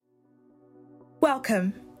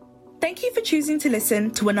Welcome. Thank you for choosing to listen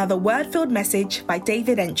to another word-filled message by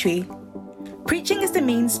David Entry. Preaching is the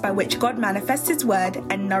means by which God manifests His word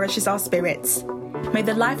and nourishes our spirits. May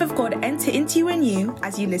the life of God enter into you and you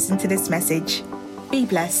as you listen to this message. Be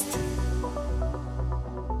blessed.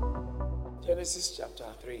 Genesis chapter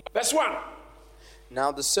 3, verse 1.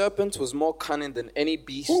 Now the serpent was more cunning than any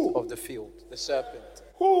beast of the field. The serpent.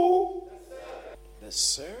 Who? The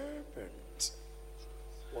serpent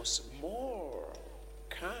was more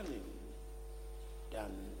cunning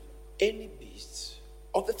than any beast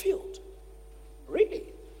of the field. Really?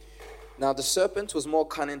 Now the serpent was more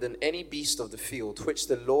cunning than any beast of the field, which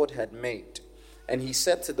the Lord had made. And he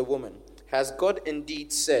said to the woman, Has God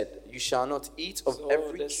indeed said, You shall not eat of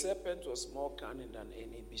every... So the serpent was more cunning than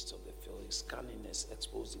any beast of the field. His cunningness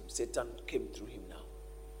exposed him. Satan came through him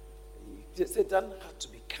now. Satan had to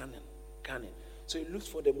be cunning. So he looked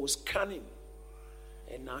for the most cunning.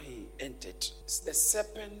 And now he entered. The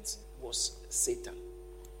serpent was Satan.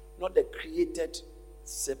 Not the created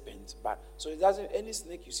serpent. But so it doesn't, any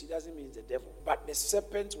snake you see doesn't mean it's the devil. But the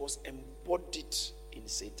serpent was embodied in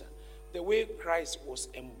Satan. The way Christ was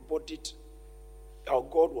embodied, or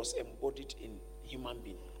God was embodied in human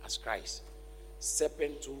being as Christ.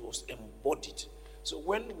 Serpent too was embodied. So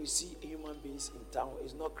when we see human beings in town,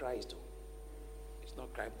 it's not Christ though. It's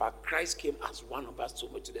not Christ. But Christ came as one of us so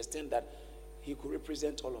much to the extent that he could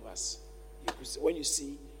represent all of us. When you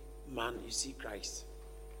see man, you see Christ.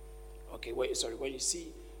 Okay, when you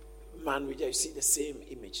see man, you see the same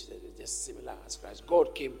image, just similar as Christ.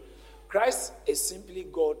 God came. Christ is simply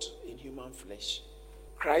God in human flesh.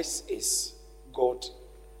 Christ is God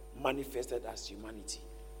manifested as humanity.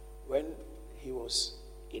 When he was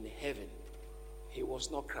in heaven, he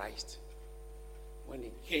was not Christ. When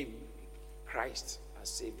he came, Christ as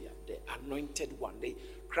Savior, the anointed one.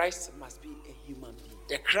 Christ must be a human being.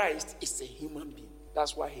 The Christ is a human being.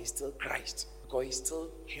 That's why he's still Christ. Because he's still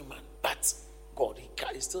human. But God,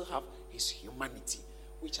 he still have his humanity,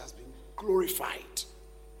 which has been glorified.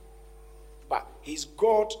 But he's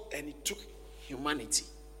God and he took humanity.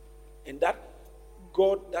 And that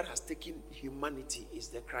God that has taken humanity is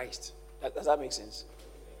the Christ. Does that make sense?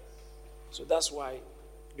 So that's why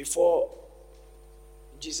before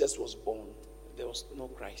Jesus was born, there was no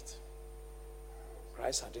Christ.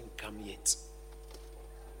 Christ hadn't come yet.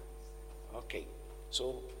 Okay.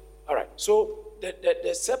 So, all right. So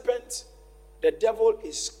the serpent, the devil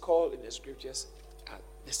is called in the scriptures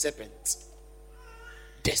the serpent.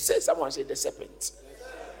 Someone say the serpent.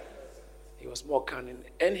 He was more cunning.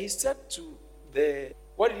 And he said to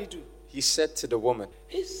what did he do? He said to the woman.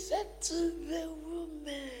 He said to the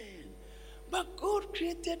woman, but God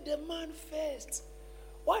created the man first.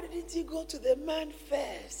 Why didn't he go to the man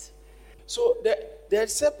first? So the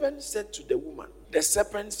serpent said to the woman, the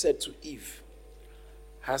serpent said to Eve,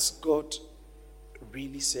 has God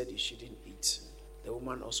really said you shouldn't eat? The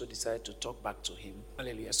woman also decided to talk back to him.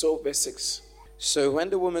 Hallelujah. So verse 6. So when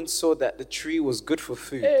the woman saw that the tree was good for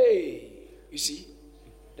food. Hey, you see,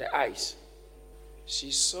 the eyes.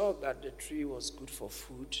 She saw that the tree was good for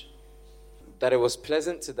food. That it was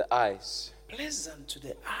pleasant to the eyes. Pleasant to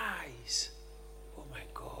the eyes. Oh my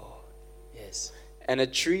God. Yes. And a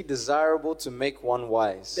tree desirable to make one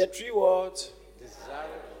wise. The tree what?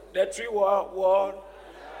 Desirable. The tree what?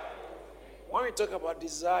 When we talk about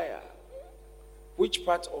desire, which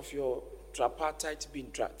part of your tripartite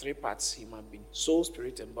being, three parts human being, soul,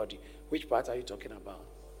 spirit, and body, which part are you talking about?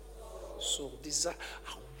 So desire,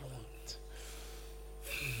 I want.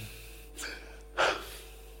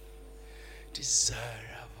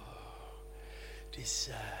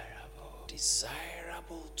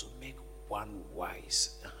 Desirable to make one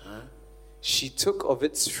wise. She took of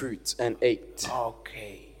its fruit and ate.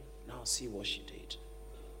 Okay, now see what she did.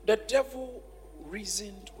 The devil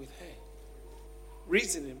reasoned with her.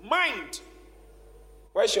 Reasoning, mind.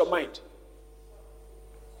 Where's your mind?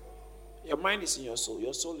 Your mind is in your soul.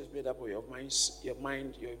 Your soul is made up of your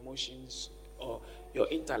mind, your emotions, or your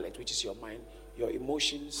intellect, which is your mind, your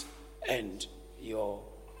emotions, and your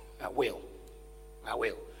will.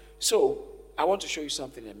 So I want to show you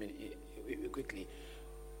something a minute, quickly.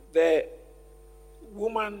 The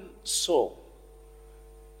woman saw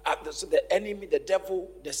the enemy, the devil,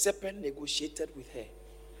 the serpent negotiated with her,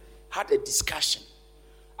 had a discussion,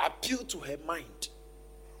 appealed to her mind.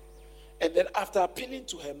 And then after appealing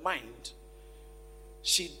to her mind,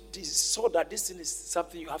 she saw that this thing is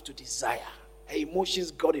something you have to desire. Her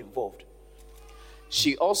emotions got involved.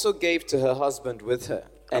 She also gave to her husband with her,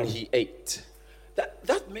 and he ate.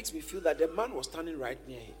 That makes me feel that the man was standing right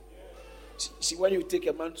near him. See, when you take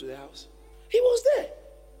a man to the house, he was there.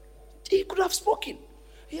 He could have spoken.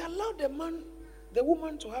 He allowed the man the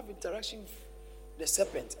woman to have interaction with the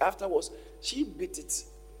serpent. Afterwards, she bit it.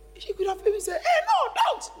 She could have even said, hey, no,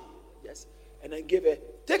 don't. Yes. And then gave her,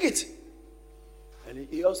 take it. And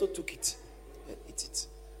he also took it and ate it.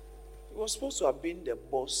 He was supposed to have been the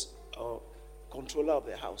boss or controller of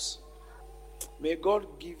the house. May God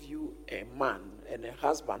give you a man and a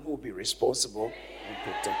husband who will be responsible and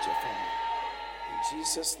protect your family. In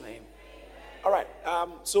Jesus' name. All right.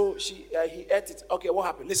 So he ate it. Okay, what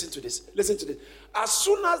happened? Listen to this. As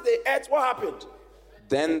soon as they ate, what happened?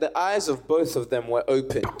 Then the eyes of both of them were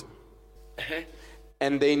opened,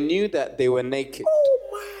 and they knew that they were naked.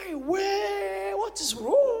 Oh my, what is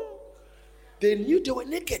wrong? They knew they were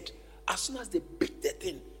naked. As soon as they bit the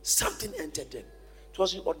thing, something entered them. It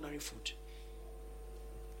wasn't ordinary food.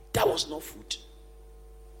 That was not food.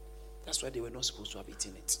 That's why they were not supposed to have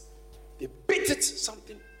eaten it. They bit it,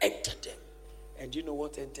 something entered them. And you know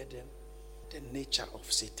what entered them? The nature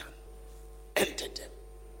of Satan entered them.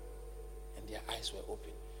 And their eyes were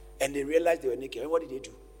open. And they realized they were naked. And what did they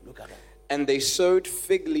do? Look at that. And they sewed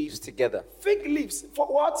fig leaves together. Fig leaves? For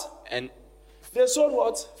what? And they sewed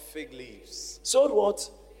what? Fig leaves. Sewed what?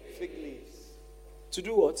 Fig leaves. To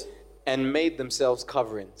do what? And made themselves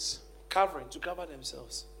coverings. Covering, to cover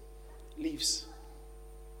themselves. Leaves.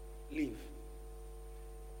 Leave.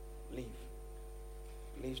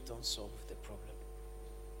 Leaves don't solve the problem.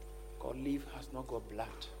 God, leaf has not got blood.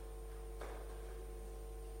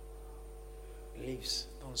 Leaves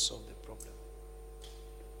don't solve the problem.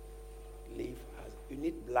 You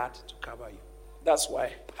need blood to cover you. That's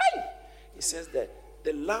why it says that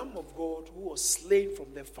the Lamb of God who was slain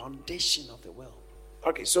from the foundation of the world.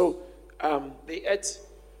 Okay, so they ate.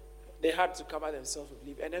 They had to cover themselves with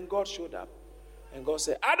leaf. And then God showed up. And God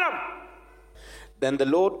said, Adam! Then the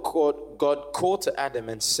Lord God called to Adam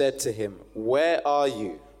and said to him, where are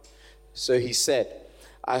you? So he said,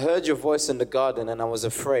 I heard your voice in the garden and I was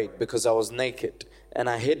afraid because I was naked and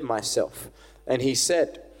I hid myself. And he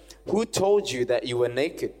said, who told you that you were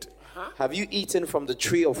naked? Have you eaten from the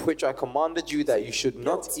tree of which I commanded you that you should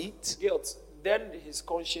not eat? Guilt. Then his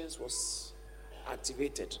conscience was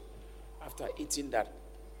activated after eating that.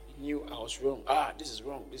 He knew I was wrong. This is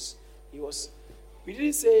wrong. We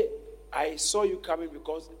didn't say, I saw you coming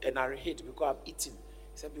and I hid because I've eaten.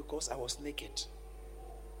 He said, because I was naked.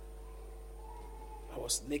 I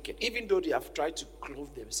was naked. Even though they have tried to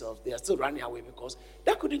clothe themselves, they are still running away because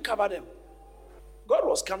that couldn't cover them. God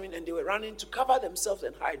was coming and they were running to cover themselves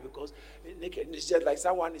and hide because they're naked. And it's just like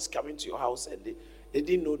someone is coming to your house and they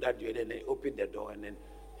didn't know that you were there. They opened the door and then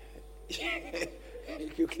you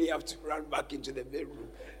quickly have to run back into the bedroom.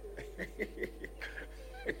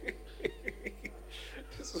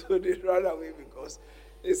 So they ran away because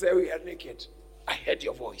they said, we are naked. I heard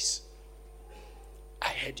your voice. I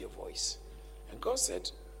heard your voice. And God said,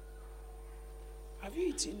 have you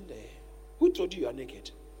eaten there? Who told you are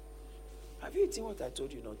naked? Have you eaten what I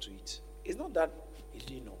told you not to eat? It's not that he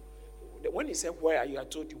didn't know. When he said, where are you? I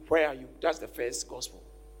told you, where are you? That's the first gospel.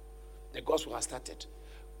 The gospel has started.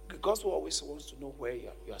 The gospel always wants to know where you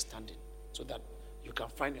are standing so that you can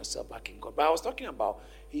find yourself back in God. But I was talking about,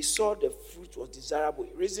 he saw the fruit was desirable.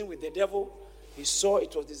 He reasoned with the devil. He saw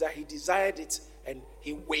it was desirable. He desired it and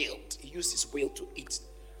he wailed. He used his will to eat.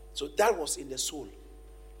 So that was in the soul. Do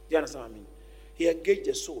you understand what I mean? He engaged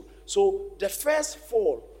the soul. So the first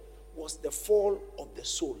fall was the fall of the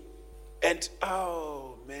soul. And,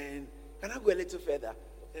 oh man, can I go a little further?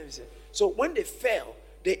 Let me say. So when they fell,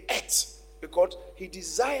 they ate because he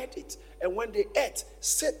desired it. And when they ate,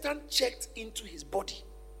 Satan checked into his body.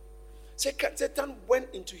 Satan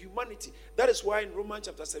went into humanity. That is why in Romans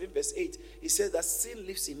chapter 7 verse 8, he says that sin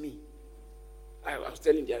lives in me. I was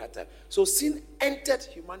telling the other time. So sin entered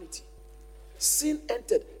humanity. Sin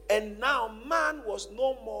entered. And now man was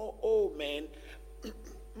no more, oh man,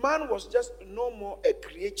 man was just no more a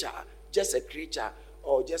creature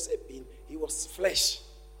or just a being. He was flesh.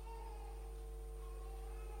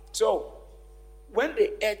 So when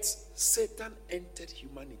they ate, Satan entered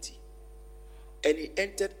humanity. And he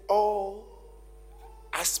entered all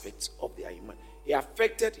aspects of their humanity. He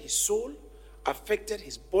affected his soul, affected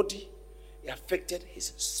his body, he affected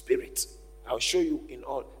his spirit. I'll show you in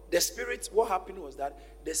all. The spirit, what happened was that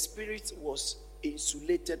the spirit was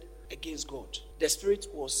insulated against God. The spirit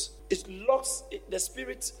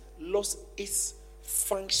lost its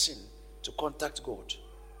function to contact God.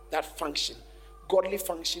 That function, godly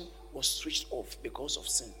function, was switched off because of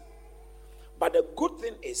sin. But the good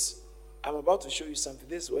thing is, I'm about to show you something.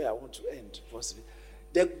 This is where I want to end.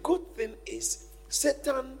 The good thing is,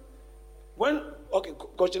 Satan,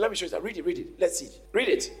 God, let me show you that. Read it. Let's see it. Read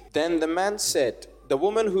it. Then the man said, The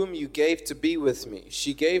woman whom you gave to be with me,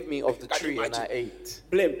 she gave me of the Can you tree and I imagine? ate.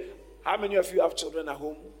 Blame. How many of you have children at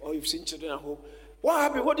home, or you've seen children at home? What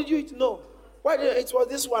happened? What did you eat? No. Why did it was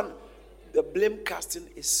this one? The blame casting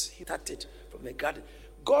is started from the garden.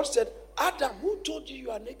 God said, Adam, who told you you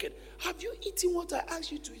are naked? Have you eaten what I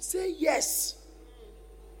asked you to eat? Say yes.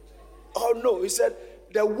 Oh no, he said,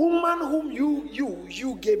 the woman whom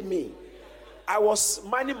you gave me. I was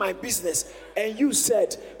minding my business, and you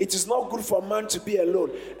said it is not good for a man to be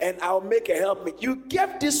alone, and I'll make a helpmate. You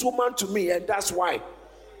gave this woman to me, and that's why.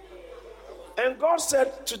 And God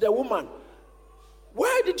said to the woman,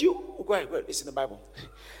 why did you go ahead, it's in the Bible.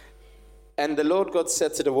 And the Lord God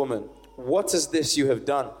said to the woman, what is this you have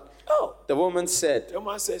done? Oh, The woman said, the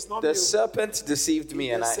woman says, not the me. serpent deceived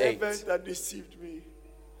me and I The ate. serpent that deceived me,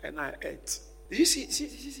 and I ate. You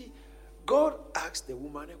see, God asked the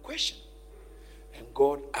woman a question, and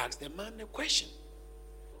God asked the man a question.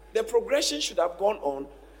 The progression should have gone on.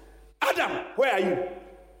 Adam, where are you?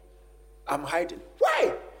 I'm hiding.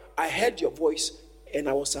 Why? I heard your voice, and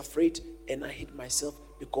I was afraid, and I hid myself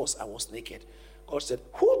because I was naked. God said,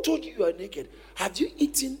 who told you are naked? Have you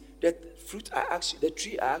eaten the fruit I asked you, the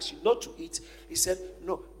tree I asked you not to eat? He said,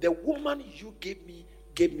 no, the woman you gave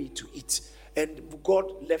me to eat. And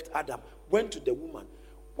God left Adam, went to the woman.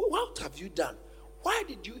 What have you done? Why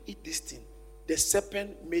did you eat this thing? The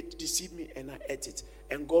serpent deceived me and I ate it.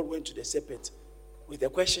 And God went to the serpent with a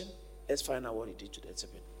question. Let's find out what he did to the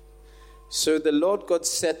serpent. So the Lord God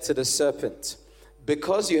said to the serpent,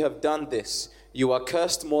 because you have done this, you are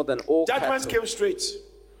cursed more than all Judgment cattle. came straight.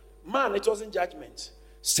 Man, it wasn't judgment.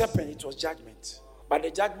 Serpent, it was judgment. But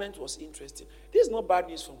the judgment was interesting. This is not bad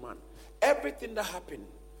news for man. Everything that happened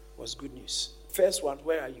was good news. First one,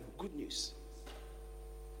 where are you? Good news.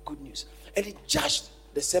 And he judged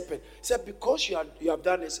the serpent. He said, because you have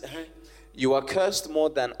done this, You are cursed more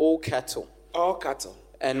than all cattle, all cattle,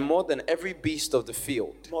 and more than every beast of the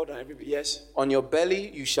field. more than everybody. Yes. On your belly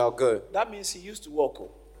you shall go. That means he used to walk.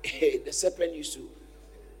 The serpent used to.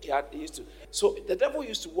 He used to. So the devil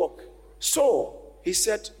used to walk. So he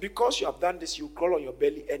said, because you have done this, you crawl on your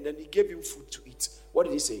belly, and then he gave him food to eat. What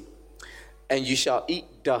did he say? And you shall eat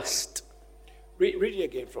dust. Read it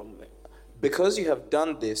again from there. Because you have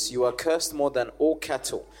done this, you are cursed more than all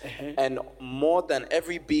cattle, and more than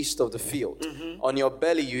every beast of the field. On your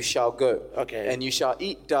belly you shall go, Okay. and you shall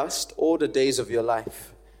eat dust all the days of your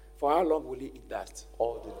life. For how long will he eat that?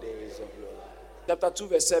 All the days of your life. Chapter 2,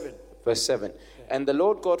 verse 7. Verse 7. And the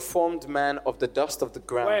Lord God formed man of the dust of the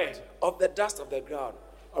ground. Where? Of the dust of the ground.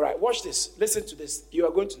 All right, watch this. Listen to this. You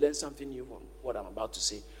are going to learn something new from what I'm about to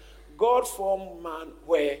say. God formed man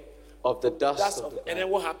where? Of the dust Dust of of the the, and then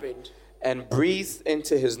what happened? and breathed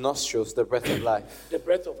into his nostrils the breath of life, The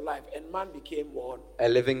breath of life. And man became what? a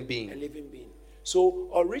living A being. living being. So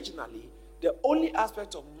originally, the only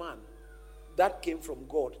aspect of man that came from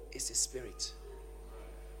God is his spirit.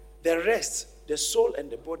 The rest, the soul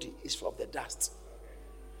and the body, is from the dust.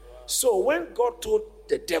 So when God told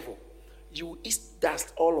the devil, you eat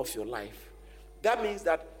dust all of your life, that means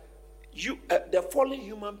that you, the fallen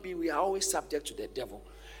human being, we are always subject to the devil.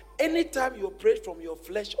 Anytime you operate from your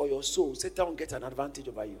flesh or your soul, Satan will get an advantage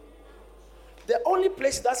over you. The only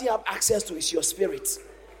place he doesn't have access to is your spirit.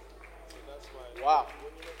 Wow.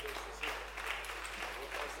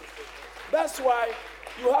 That's why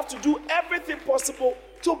you have to do everything possible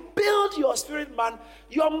to build your spirit, man.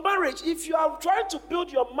 Your marriage, if you are trying to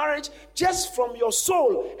build your marriage just from your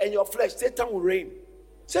soul and your flesh, Satan will reign.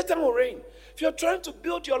 Satan will reign. If you're trying to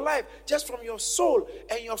build your life just from your soul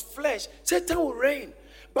and your flesh, Satan will reign.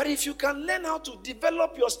 But if you can learn how to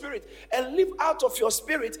develop your spirit and live out of your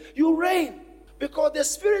spirit, you reign. Because the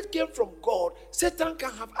spirit came from God, Satan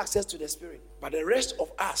can have access to the spirit. But the rest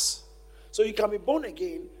of us, so you can be born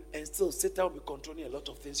again and still Satan will be controlling a lot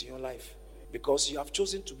of things in your life. Because you have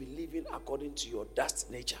chosen to be living according to your dust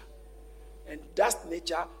nature. And dust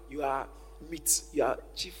nature, you are meat, you are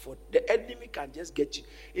chief for. The enemy can just get you.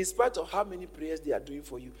 In spite of how many prayers they are doing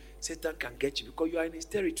for you, Satan can get you because you are in his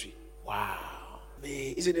territory. Wow.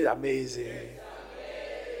 Isn't it amazing?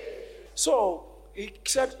 So he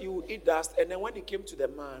said you will eat dust, and then when he came to the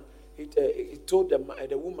man, he told the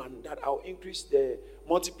woman that I'll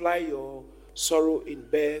multiply your sorrow in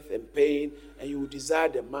birth and pain, and you will desire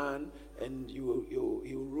the man, and he will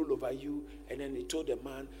rule over you. And then he told the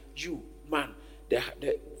man, you man,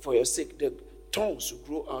 for your sake, the thorns will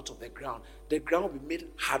grow out of the ground. The ground will be made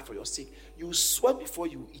hard for your sake. You will sweat before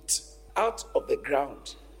you eat. Out of the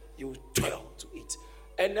ground, you will toil to eat.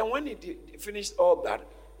 And then when he finished all that,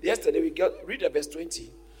 yesterday read the verse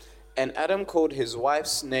 20. And Adam called his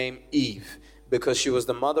wife's name Eve, because she was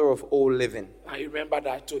the mother of all living. I remember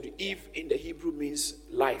that I told you, Eve in the Hebrew means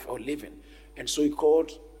life or living. And so he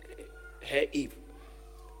called her Eve,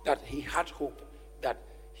 that he had hope that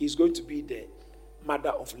he's going to be the mother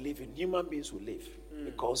of living. Human beings will live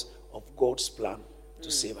because of God's plan to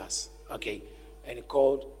save us. Okay? And he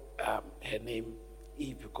called her name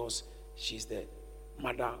Eve because she's the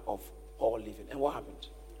mother of all living. And what happened?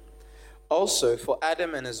 Also, for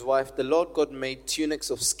Adam and his wife, the Lord God made tunics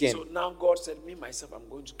of skin. So now God said, me, myself, I'm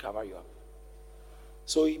going to cover you up.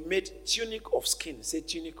 So he made tunic of skin. Say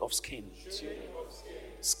tunic of skin. Tunic of skin.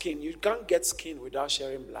 Skin. You can't get skin without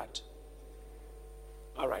sharing blood.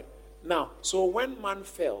 All right. Now, so when man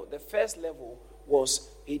fell, the first level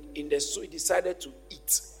was he decided to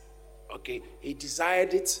eat. Okay. He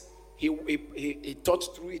desired it. He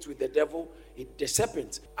thought through it with the devil. The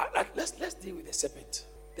serpent. Let's deal with the serpent.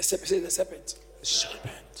 The serpent. Say the serpent. The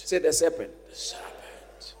serpent. Say the serpent. The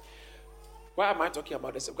serpent. Why am I talking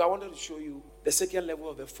about this? Because I wanted to show you the second level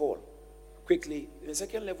of the fall. Quickly, in the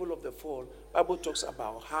second level of the fall, Bible talks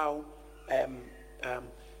about how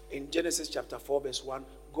in Genesis chapter 4, verse 1,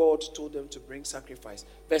 God told them to bring sacrifice.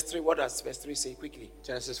 Verse 3, what does verse 3 say quickly?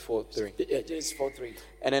 Genesis 4:3. Genesis 4:3.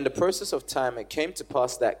 And in the process of time, it came to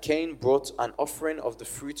pass that Cain brought an offering of the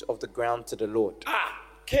fruit of the ground to the Lord.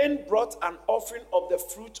 Cain brought an offering of the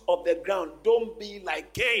fruit of the ground. Don't be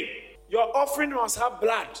like Cain. Your offering must have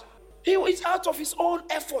blood. He is out of his own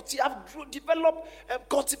effort. He have developed and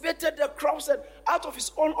cultivated the crops, and out of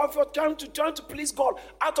his own effort, trying to please God,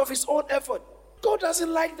 out of his own effort. God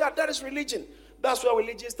doesn't like that. That is religion. That's where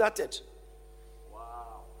religion started.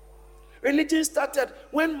 Wow. Religion started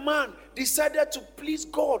when man decided to please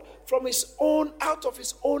God from his own, out of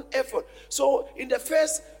his own effort. So in the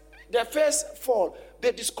first fall,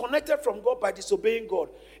 they disconnected from God by disobeying God.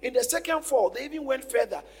 In the second fall, they even went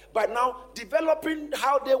further by now developing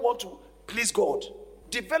how they want to please God.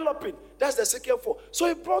 Developing. That's the second fall. So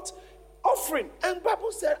he brought offering, and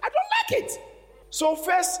Bible said, I don't like it. So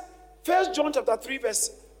first John chapter 3 verse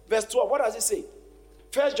 12. What does it say?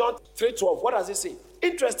 1 John 3:12. What does it say?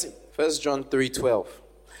 Interesting. 1 John 3:12.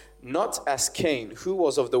 Not as Cain, who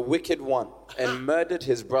was of the wicked one and murdered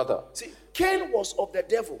his brother. See, Cain was of the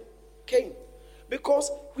devil. Cain.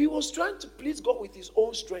 Because he was trying to please God with his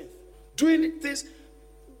own strength. Doing this.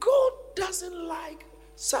 God doesn't like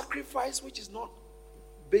sacrifice which is not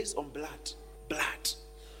based on blood. Blood.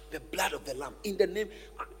 The blood of the lamb. In the name.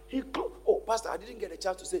 Pastor, I didn't get a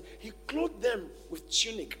chance to say. He clothed them with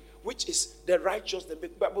tunic, which is the righteousness.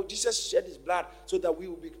 But Jesus shed his blood so that we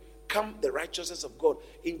will become the righteousness of God.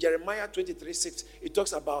 In Jeremiah 23:6, it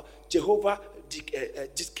talks about Jehovah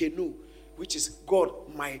Diskenu, which is God,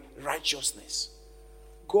 my righteousness.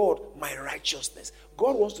 God, my righteousness.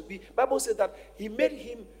 God wants to be. Bible says that he made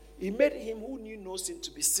him who knew no sin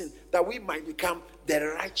to be sin, that we might become the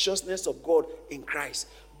righteousness of God in Christ.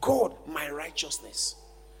 God, my righteousness.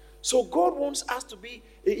 So God wants us to be,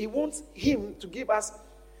 he wants him to give us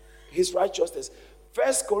his righteousness.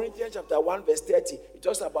 1 Corinthians chapter 1 verse 30, it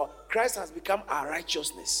talks about Christ has become our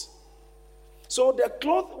righteousness. So the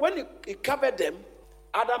cloth, when he covered them,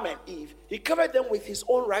 Adam and Eve, he covered them with his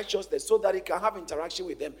own righteousness so that he can have interaction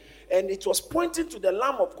with them. And it was pointing to the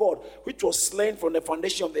Lamb of God, which was slain from the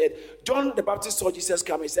foundation of the earth. John the Baptist saw Jesus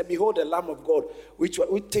come. He said, behold the Lamb of God, which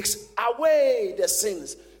takes away the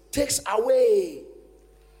sins. Takes away.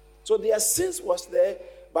 So their sins was there,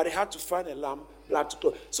 but they had to find a lamb, blood to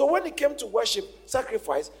clothe. So when it came to worship,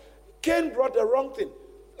 sacrifice, Cain brought the wrong thing.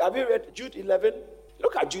 Have you read Jude 11?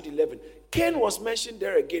 Look at Jude 11. Cain was mentioned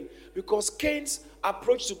there again because Cain's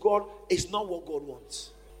approach to God is not what God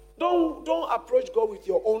wants. Don't approach God with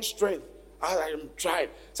your own strength. I am trying.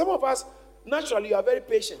 Some of us, naturally, are very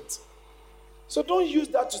patient. So don't use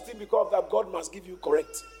that to think because that God must give you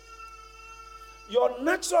correct. Your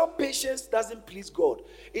natural patience doesn't please God.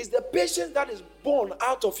 It's the patience that is born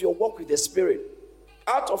out of your walk with the Spirit,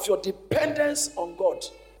 out of your dependence on God.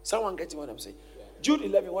 Someone getting what I'm saying? Yeah. Jude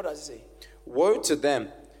 11, what does it say? Woe to them,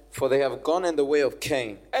 for they have gone in the way of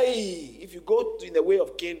Cain. Hey, if you go in the way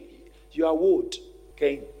of Cain, you are woed.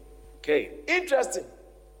 Cain. Interesting.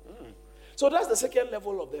 So that's the second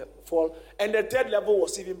level of the fall. And the third level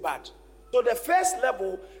was even bad. So the first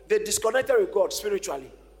level, they disconnected with God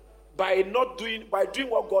spiritually. By doing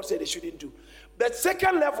what God said they shouldn't do. The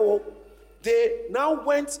second level, they now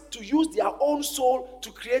went to use their own soul to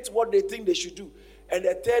create what they think they should do. And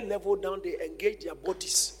the third level down, they engage their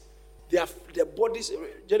bodies. Their bodies,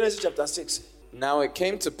 Genesis chapter 6. Now it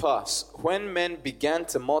came to pass, when men began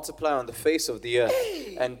to multiply on the face of the earth,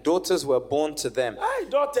 and daughters were born to them.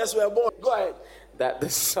 Daughters were born. Go ahead. That the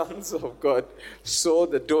sons of God saw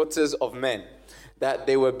the daughters of men, that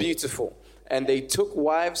they were beautiful, And they took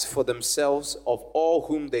wives for themselves of all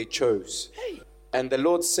whom they chose. Hey. And the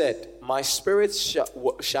Lord said, my spirit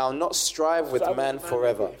shall not strive with man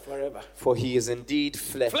forever, for he is indeed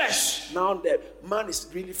flesh. Flesh. Now the man is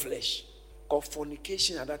really flesh. Because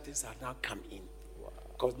fornication and other things have now come in.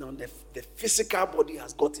 Because now the physical body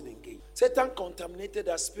has gotten engaged. Satan contaminated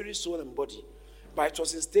our spirit, soul, and body. But it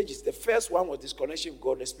was in stages. The first one was disconnection with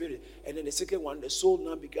God, the spirit. And then the second one, the soul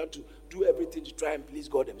now began to do everything to try and please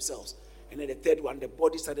God themselves. And then the third one, the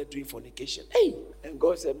body started doing fornication. Hey! And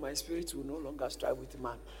God said, my spirit will no longer strive with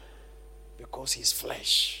man. Because he's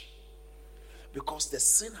flesh. Because the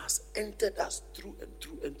sin has entered us through and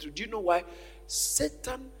through and through. Do you know why?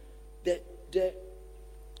 Satan,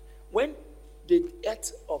 when they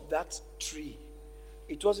ate of that tree,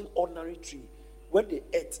 it wasn't ordinary tree. When they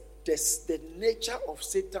ate, the nature of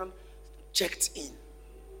Satan checked in.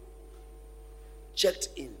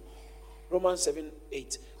 Romans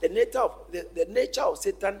 7:8. The nature of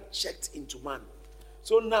Satan checked into man.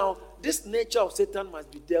 So now, this nature of Satan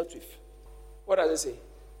must be dealt with. What does it say?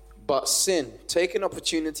 But sin, taking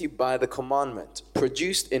opportunity by the commandment,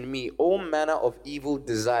 produced in me all manner of evil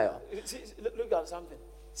desire. Look at something.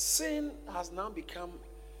 Sin has now become...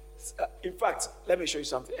 in fact, let me show you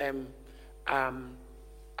something.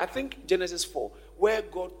 I think Genesis 4, where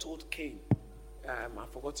God told Cain, I've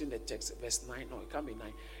forgotten the text, verse 9. No, it can't be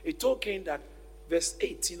 9. He told Cain that, verse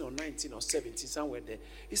 18 or 19 or 17, somewhere there.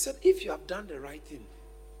 He said, if you have done the right thing,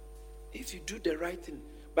 if you do the right thing,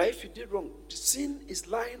 but if you did wrong, sin is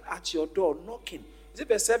lying at your door, knocking. Is it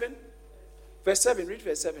verse 7? Verse 7, read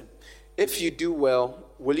verse 7. If you do well,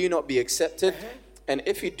 will you not be accepted? And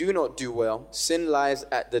if you do not do well, sin lies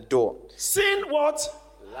at the door. Sin what?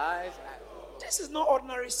 Lies at... This is not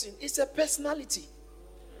ordinary sin. It's a personality.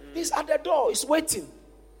 It's at the door. It's waiting.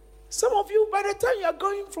 Some of you, by the time you are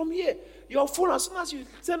going from here, your phone, as soon as you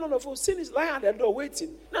turn on the phone, sin is lying at the door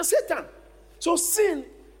waiting. Now, Satan. So sin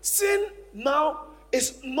now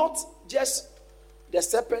is not just the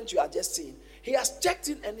serpent you are just seeing. He has checked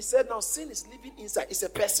in and he said, now sin is living inside. It's a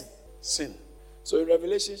person. Sin. So in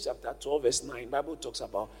Revelation chapter 12, verse 9, the Bible talks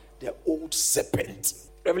about the old serpent.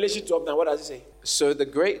 Revelation 12, now what does it say? So the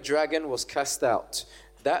great dragon was cast out,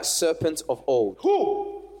 that serpent of old.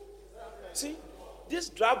 Who? See, this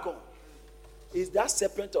dragon is that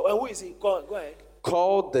serpent of... And who is he? Go ahead.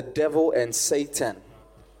 Called the devil and Satan.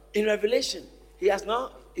 In Revelation, he's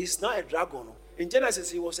not a dragon. In Genesis,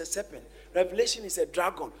 he was a serpent. Revelation is a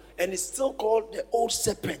dragon. And it's still called the old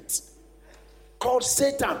serpent. Called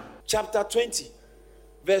Satan. Chapter 20,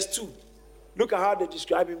 verse 2. Look at how they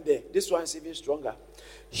describe him there. This one is even stronger.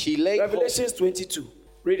 Revelation 22.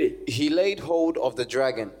 Read it. He laid hold of the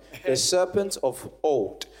dragon, the serpent of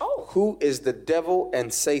old, who is the devil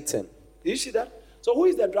and Satan. Do you see that? So who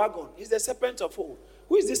is the dragon? He's the serpent of old.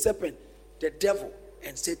 Who is this serpent? The devil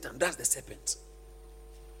and Satan. That's the serpent.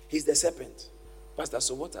 He's the serpent. Pastor,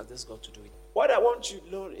 so what has this got to do with it? What I want you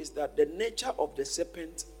to learn is that the nature of the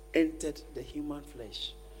serpent entered the human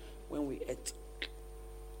flesh when we ate.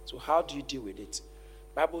 So how do you deal with it?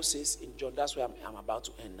 Bible says in John, that's where I'm about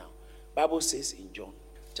to end now. Bible says in John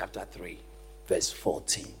chapter 3, verse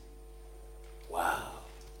 14. Wow.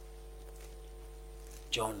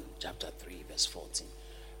 John chapter 3, verse 14.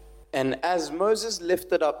 And as Moses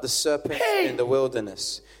lifted up the serpent in the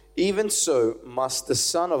wilderness, even so must the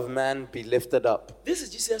Son of Man be lifted up. This is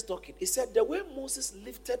Jesus talking. He said the way Moses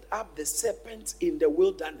lifted up the serpent in the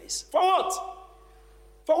wilderness. For what?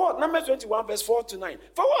 For what? Numbers 21, verse 4 to 9.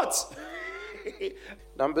 For what?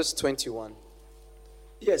 Numbers 21.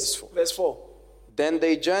 Yes, verse 4. Then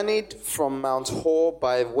they journeyed from Mount Hor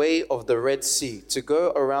by way of the Red Sea to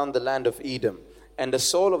go around the land of Edom. And the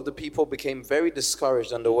soul of the people became very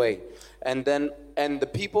discouraged on the way. And the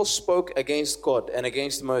people spoke against God and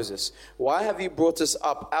against Moses. Why have you brought us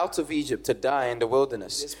up out of Egypt to die in the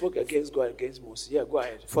wilderness? They spoke against God and against Moses. Yeah, go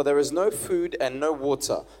ahead. For there is no food and no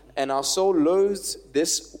water, and our soul loathes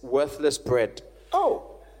this worthless bread. Oh.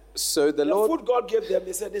 So the Lord... food God gave them,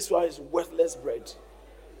 they said this one is worthless bread.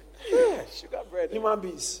 Yeah, sugar bread. Human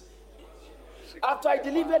beings. After I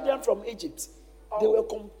delivered them from Egypt, they were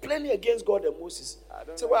complaining against God and Moses.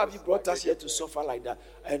 So why have you brought us here to suffer like that?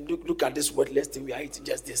 And look at this worthless thing we are eating,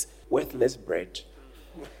 just this worthless bread.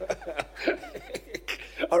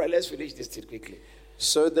 All right, let's finish this thing quickly.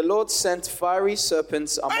 So the Lord sent fiery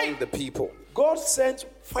serpents among the people. God sent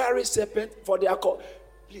fiery serpents for their cause.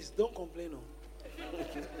 Please, don't complain.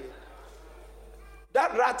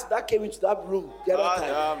 That rat that came into that room the other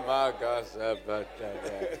time.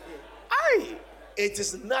 It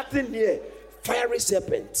is nothing near fiery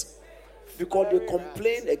serpent, because they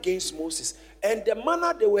complained against Moses. And the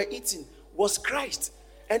manna they were eating was Christ.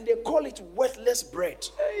 and they call it worthless bread.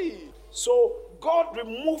 So God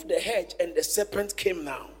removed the hedge and the serpent came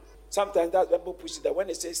now. Sometimes that people push it that when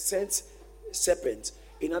they say sent serpent,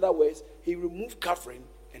 in other words, he removed covering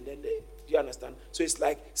and then do you understand? So it's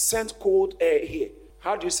like sent cold air here.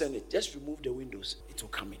 How do you send it? Just remove the windows, it will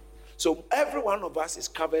come in. So every one of us is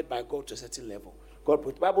covered by God to a certain level. God,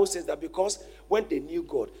 but the Bible says that because when they knew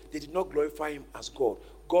God, they did not glorify him as God.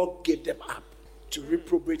 God gave them up to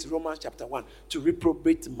reprobate, Romans chapter 1, to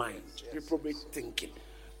reprobate mind, reprobate thinking.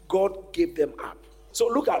 God gave them up. So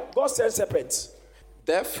look at, God sent serpents.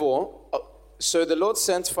 Therefore, so the Lord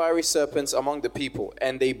sent fiery serpents among the people,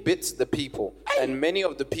 and they bit the people, and many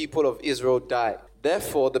of the people of Israel died.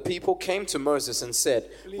 Therefore, the people came to Moses and said,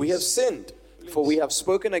 We have sinned, for we have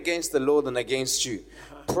spoken against the Lord and against you.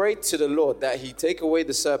 Pray to the Lord that he take away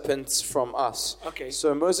the serpents from us. Okay.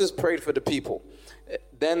 So Moses prayed for the people.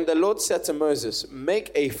 Then the Lord said to Moses,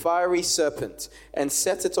 Make a fiery serpent and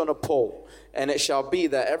set it on a pole, and it shall be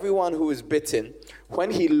that everyone who is bitten,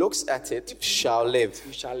 when he looks at it, shall live.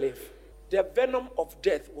 You shall live. The venom of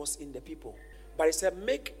death was in the people. But he said,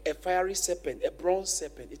 make a fiery serpent, a bronze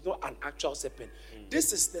serpent. It's not an actual serpent.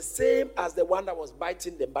 This is the same as the one that was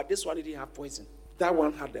biting them, but this one didn't have poison. That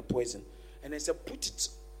one had the poison. And he said, put it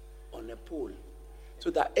on a pole so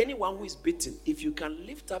that anyone who is bitten, if you can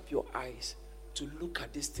lift up your eyes to look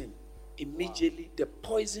at this thing, immediately the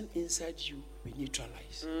poison inside you will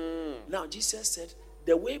neutralize. Now, Jesus said,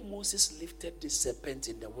 the way Moses lifted the serpent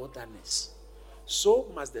in the wilderness, so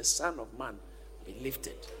must the Son of Man be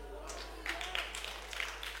lifted.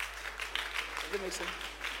 Does that make sense?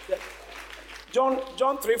 Yeah.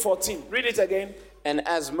 John 3:14. Read it again. And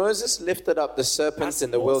as Moses lifted up the serpents As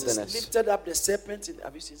in the Moses wilderness, lifted up the serpent in,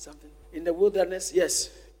 have you seen something? In the wilderness, yes.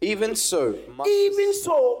 even so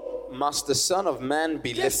must the Son of Man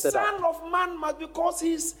be The lifted up. Son of Man must,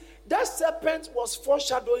 because that serpent was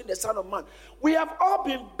foreshadowing the Son of Man. We have all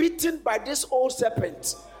been beaten by this old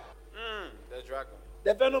serpent. The dragon.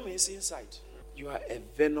 The venom is inside. You are a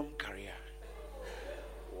venom carrier.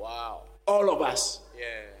 Wow. All of us. Yeah.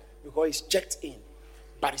 Because it's checked in.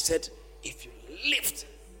 But he said, if you lift,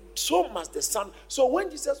 so must the Son. So when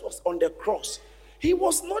Jesus was on the cross, he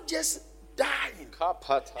was not just dying.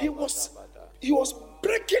 He was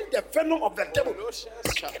breaking the venom of the devil.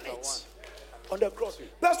 Breaking it on the cross.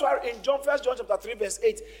 That's why in John 1 John chapter 3 verse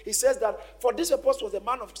 8, he says that for this purpose was the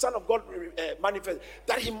Son of God manifest,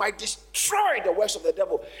 that he might destroy the works of the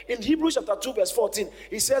devil. In Hebrews chapter 2 verse 14,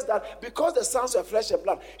 he says that because the sons were flesh and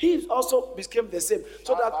blood, he also became the same,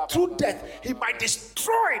 so that through death he might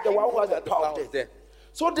destroy the one who has the power of death.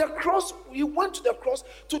 So the cross, he went to the cross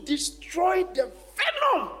to destroy the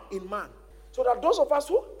venom in man, so that those of us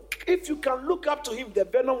who, if you can look up to him, the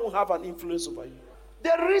venom will have an influence over you.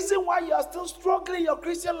 The reason why you are still struggling in your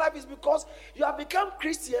Christian life is because you have become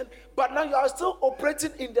Christian, but now you are still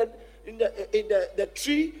operating in the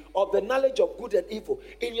tree of the knowledge of good and evil,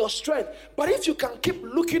 in your strength. But if you can keep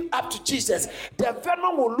looking up to Jesus, the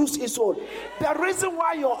venom will lose its hold. The reason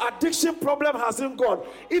why your addiction problem hasn't gone,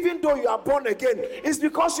 even though you are born again, is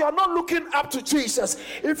because you are not looking up to Jesus.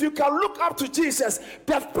 If you can look up to Jesus,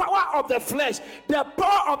 the power of the flesh, the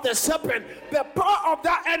power of the serpent, the power of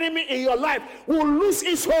that enemy in your life will lose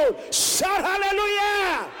its hold. Shout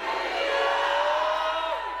hallelujah!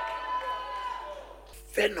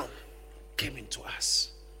 Venom came into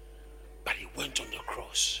us, but he went on the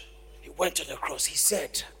cross. He went on the cross. He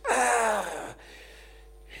said,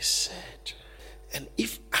 and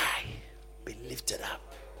if I be lifted up,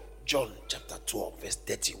 John chapter 12 verse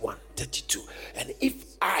 31, 32, and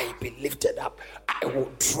if I be lifted up, I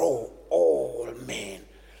will draw all men.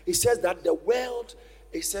 He says that the world,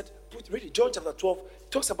 he said, read it, John chapter 12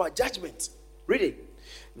 talks about judgment. Read it.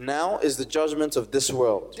 Now is the judgment of this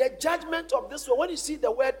world. The judgment of this world. When you see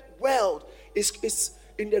the word world, is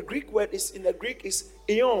in the Greek word, is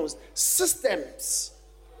eons, systems.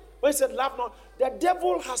 When he said love not, the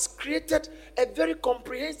devil has created a very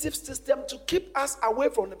comprehensive system to keep us away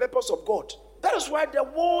from the purpose of God. That is why the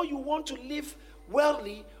more you want to live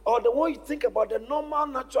worldly, or the more you think about the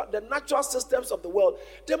natural systems of the world,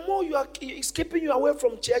 the more it's keeping you away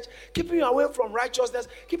from church, keeping you away from righteousness,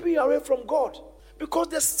 keeping you away from God. Because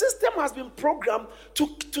the system has been programmed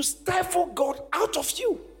to stifle God out of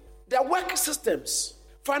you. The work systems,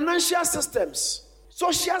 financial systems,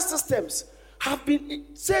 social systems have been,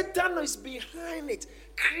 Satan is behind it,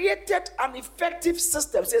 created an effective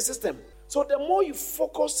system. Say system. So the more you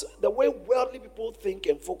focus the way worldly people think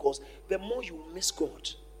and focus, the more you miss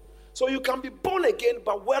God. So you can be born again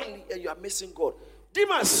but worldly and you are missing God.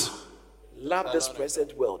 Demas loved this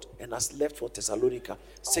present world and has left for Thessalonica.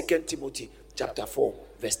 2 Timothy chapter 4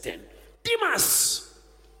 verse 10. Demas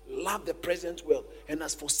loved the present world, and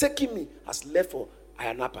has forsaken me, has left for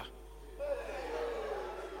Ayanapa.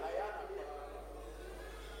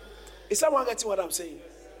 Is someone getting what I'm saying?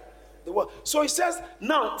 The word. So he says,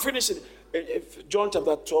 now, finish it. John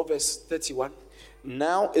chapter 12, verse 31.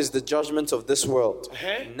 Now is the judgment of this world.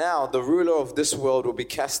 Now the ruler of this world will be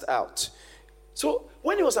cast out. So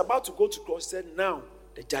when he was about to go to cross, he said, now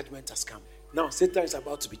the judgment has come. Now Satan is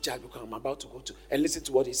about to be judged because I'm about to go to. And listen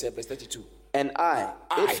to what he said, verse 32. And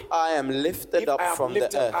if I am lifted up from the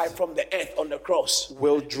earth, from the earth on the cross,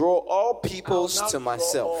 will draw all peoples to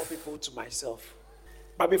myself. All people to myself.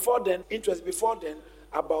 But before then,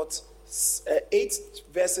 about 8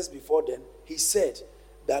 verses before then, he said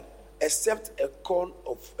that except a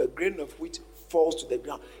grain of wheat falls to the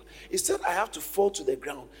ground. He said, I have to fall to the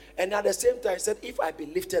ground. And at the same time, he said, if I be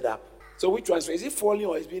lifted up. So which transfer? Is it falling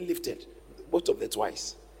or is it being lifted? Both of the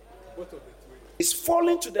twice. It's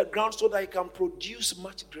falling to the ground so that he can produce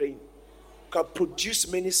much grain, can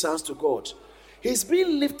produce many sons to God. He's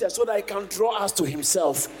being lifted so that he can draw us to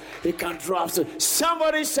himself. He can draw us to.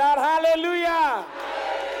 Somebody shout hallelujah!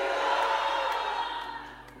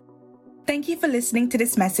 Thank you for listening to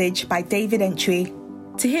this message by David Entry.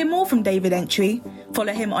 To hear more from David Entry,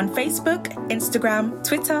 follow him on Facebook, Instagram,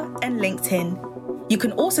 Twitter, and LinkedIn. You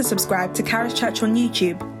can also subscribe to Charis Church on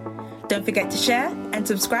YouTube. Don't forget to share and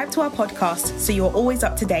subscribe to our podcast so you're always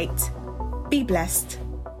up to date. Be blessed.